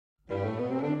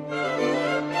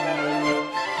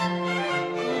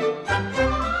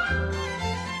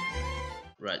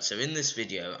Right, so in this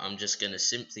video I'm just going to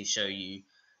simply show you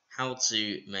how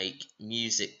to make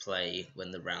music play when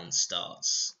the round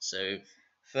starts. So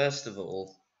first of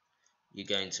all, you're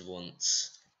going to want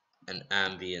an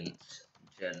ambient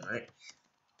generic,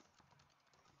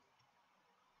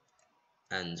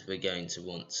 and we're going to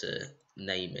want to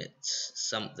name it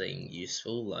something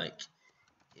useful like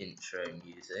intro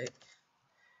music.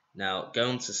 Now go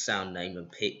on to sound name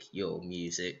and pick your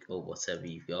music or whatever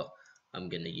you've got. I'm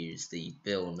going to use the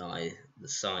Bill Nye the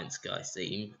Science Guy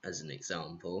theme as an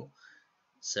example.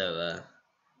 So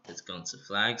let's go on to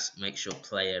flags. Make sure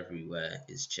play everywhere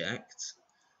is checked.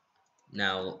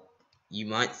 Now you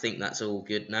might think that's all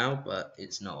good now, but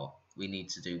it's not. We need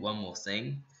to do one more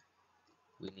thing.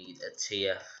 We need a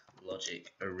TF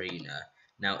logic arena.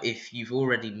 Now if you've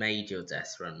already made your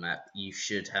Deathrun map, you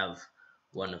should have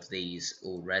one of these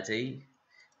already.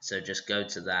 So just go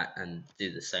to that and do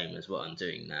the same as what I'm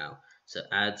doing now. So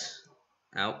add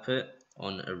output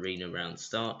on arena round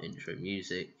start, intro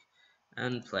music,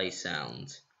 and play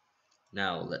sound.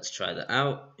 Now let's try that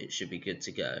out. It should be good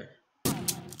to go.